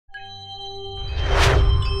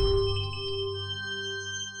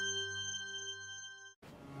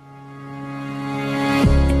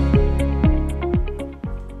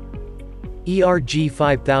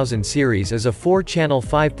ERG-5000 series is a 4-channel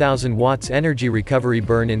 5000 watts energy recovery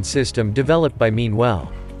burn-in system developed by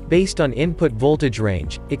Meanwell. Based on input voltage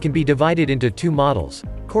range, it can be divided into two models,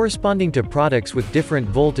 corresponding to products with different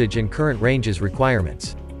voltage and current ranges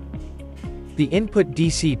requirements. The input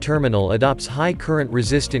DC terminal adopts high current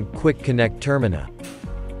resistant quick connect termina.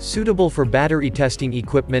 Suitable for battery testing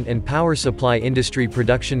equipment and power supply industry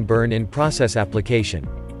production burn-in process application.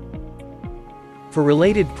 For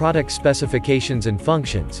related product specifications and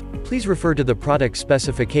functions, please refer to the product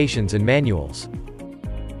specifications and manuals.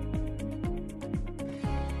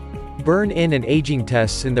 Burn-in and aging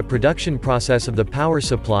tests in the production process of the power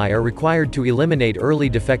supply are required to eliminate early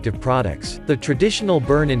defective products. The traditional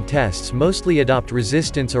burn-in tests mostly adopt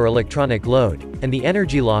resistance or electronic load, and the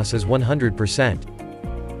energy loss is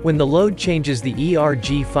 100%. When the load changes the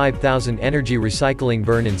ERG-5000 energy recycling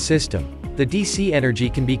burn-in system, the DC energy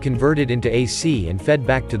can be converted into AC and fed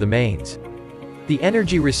back to the mains. The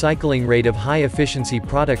energy recycling rate of high-efficiency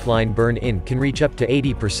product line burn-in can reach up to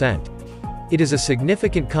 80%. It is a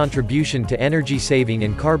significant contribution to energy saving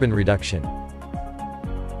and carbon reduction.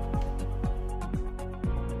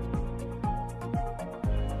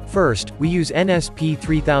 First, we use NSP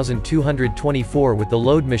 3224 with the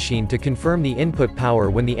load machine to confirm the input power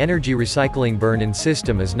when the energy recycling burn-in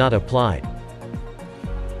system is not applied.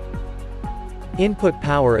 Input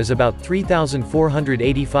power is about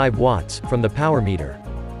 3,485 watts from the power meter.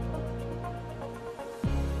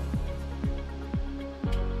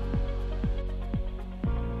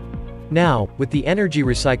 Now, with the energy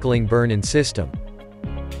recycling burn-in system,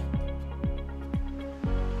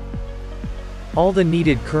 all the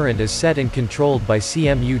needed current is set and controlled by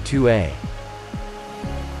CMU2A.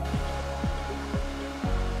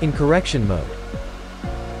 In correction mode,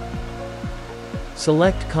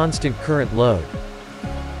 select constant current load.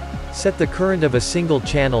 Set the current of a single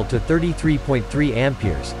channel to 33.3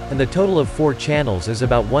 amperes, and the total of 4 channels is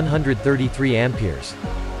about 133 amperes.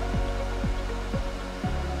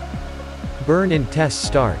 Burn-in test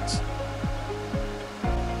starts.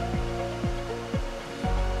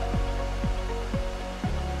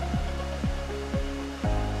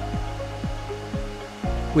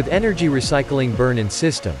 With energy recycling burn-in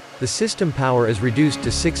system, the system power is reduced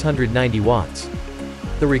to 690 watts.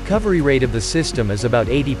 The recovery rate of the system is about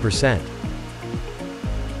 80%.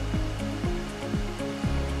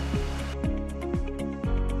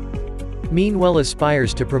 Meanwell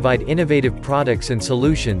aspires to provide innovative products and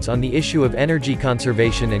solutions on the issue of energy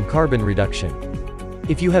conservation and carbon reduction.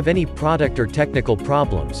 If you have any product or technical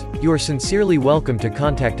problems, you are sincerely welcome to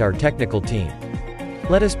contact our technical team.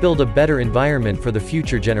 Let us build a better environment for the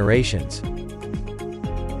future generations.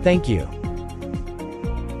 Thank you.